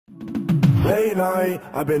Late night,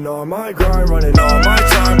 I've been on my grind, running all my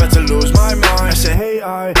time, about to lose my mind. I say, hey,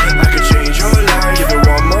 I could change your life. Give it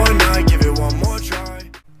one more night, give it one more try.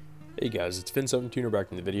 Hey guys, it's Finn17Tuner back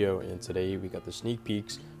in the video, and today we got the sneak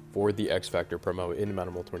peeks for the X Factor promo in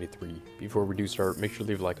Madden 23. Before we do start, make sure to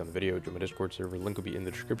leave a like on the video, join my Discord server, link will be in the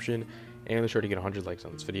description, and let's try to get 100 likes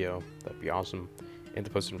on this video. That'd be awesome. And the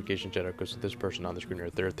post notification shout out goes to this person on the screen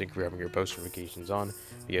right there. Thank you for having your post notifications on.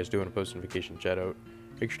 If you guys do want a post notification shout out,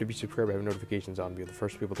 make sure to be subscribed, have notifications on, be the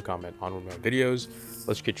first people to comment on one of my videos.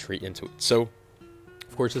 Let's get straight into it. So,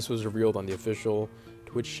 of course, this was revealed on the official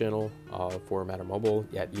Twitch channel for Madden Mobile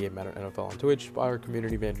at EA Madden NFL on Twitch by our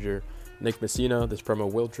community manager, Nick Messina. This promo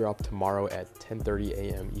will drop tomorrow at 10:30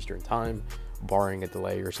 a.m. Eastern Time, barring a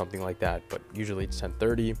delay or something like that, but usually it's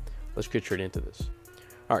 10:30. Let's get straight into this.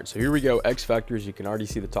 Alright, so here we go. X Factors. You can already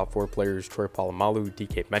see the top 4 players: Troy Polamalu,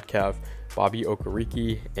 DK Metcalf, Bobby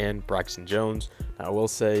Okereke, and Braxton Jones. Now, I will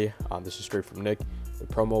say, this is straight from Nick, the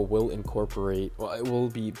promo will incorporate, well, it will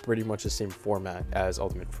be pretty much the same format as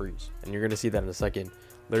Ultimate Freeze. And you're going to see that in a second.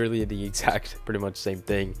 Literally the exact, pretty much same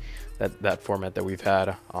thing, that format that we've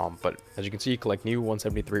had. But as you can see, collect new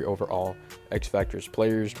 173 overall X Factors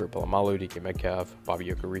players: Troy Polamalu, DK Metcalf, Bobby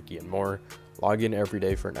Okereke, and more. Log in every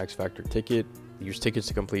day for an X Factor ticket. Use tickets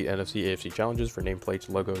to complete NFC, AFC challenges for nameplates,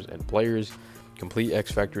 logos, and players. Complete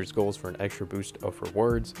X Factor's goals for an extra boost of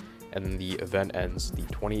rewards. And then the event ends the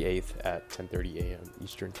 28th at 10:30 a.m.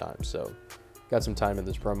 Eastern Time. So, got some time in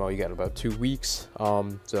this promo. You got about 2 weeks.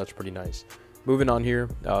 So that's pretty nice. Moving on here,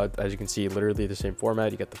 as you can see, literally the same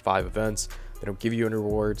format. You got the 5 events. They don't give you any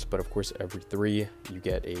rewards, but of course, every 3 you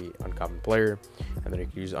get a uncommon player, and then you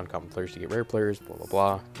can use uncommon players to get rare players. Blah blah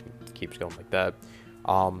blah. It keeps going like that.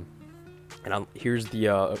 Here's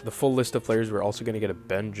the full list of players. We're also going to get a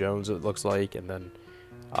Ben Jones, it looks like, and then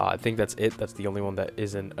I think that's it. That's the only one that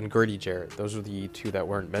isn't. And Grady Jarrett. Those are the 2 that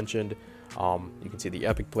weren't mentioned. You can see the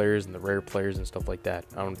epic players and the rare players and stuff like that.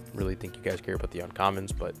 I don't really think you guys care about the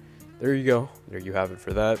uncommons, but there you go. There you have it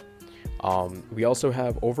for that. We also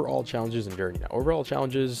have overall challenges and journey. Now, overall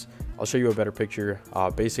challenges, I'll show you a better picture.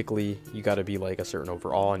 Basically, you got to be like a certain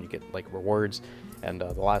overall, and you get like rewards. And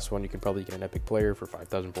the last one, you can probably get an epic player for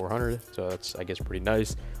 5,400. So that's, I guess, pretty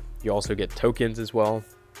nice. You also get tokens as well.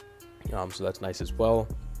 So that's nice as well.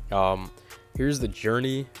 Here's the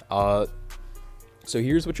journey. So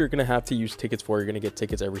here's what you're going to have to use tickets for. You're going to get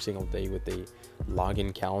tickets every single day with a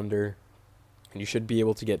login calendar. And you should be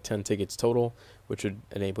able to get 10 tickets total, which would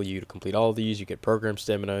enable you to complete all of these. You get program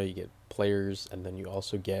stamina, you get players, and then you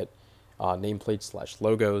also get nameplates /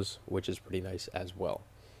 logos, which is pretty nice as well.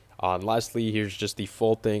 And lastly, here's just the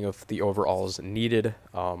full thing of the overalls needed,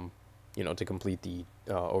 to complete the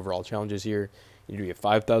overall challenges here. You do get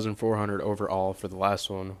 5,400 overall for the last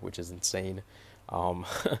one, which is insane.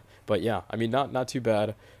 But yeah, I mean, not too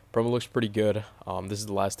bad. Promo looks pretty good. This is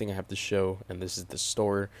the last thing I have to show, and this is the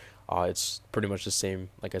store. It's pretty much the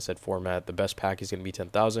same, like I said, format. The best pack is going to be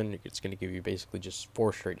 10,000. It's going to give you basically just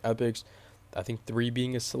 4 straight epics. I think 3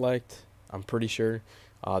 being a select, I'm pretty sure.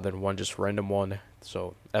 Then 1 just random one.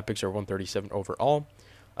 So epics are 137 overall.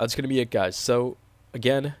 That's going to be it, guys. So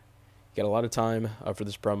again, you got a lot of time for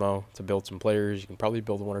this promo to build some players. You can probably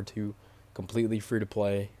build 1 or 2 completely free to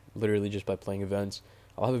play, literally just by playing events.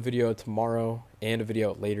 I'll have a video out tomorrow and a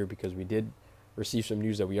video out later because we did receive some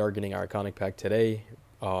news that we are getting our iconic pack today.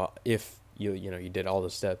 If you did all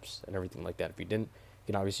the steps and everything like that. If you didn't,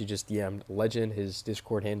 you can obviously just DM Legend. His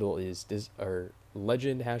Discord handle is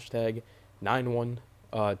Legend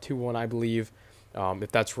 #9121, I believe.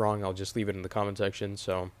 If that's wrong, I'll just leave it in the comment section.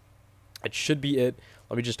 So it should be it.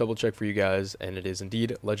 Let me just double check for you guys, and it is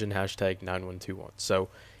indeed Legend #9121. So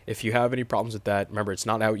if you have any problems with that, remember, it's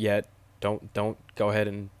not out yet. Don't go ahead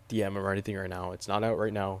and DM him or anything right now. It's not out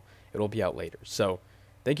right now. It'll be out later. So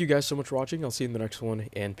thank you guys so much for watching. I'll see you in the next one,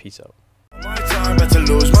 and peace out. My time, about to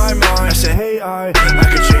lose my mind. I say, hey, I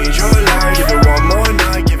could change your life. Give it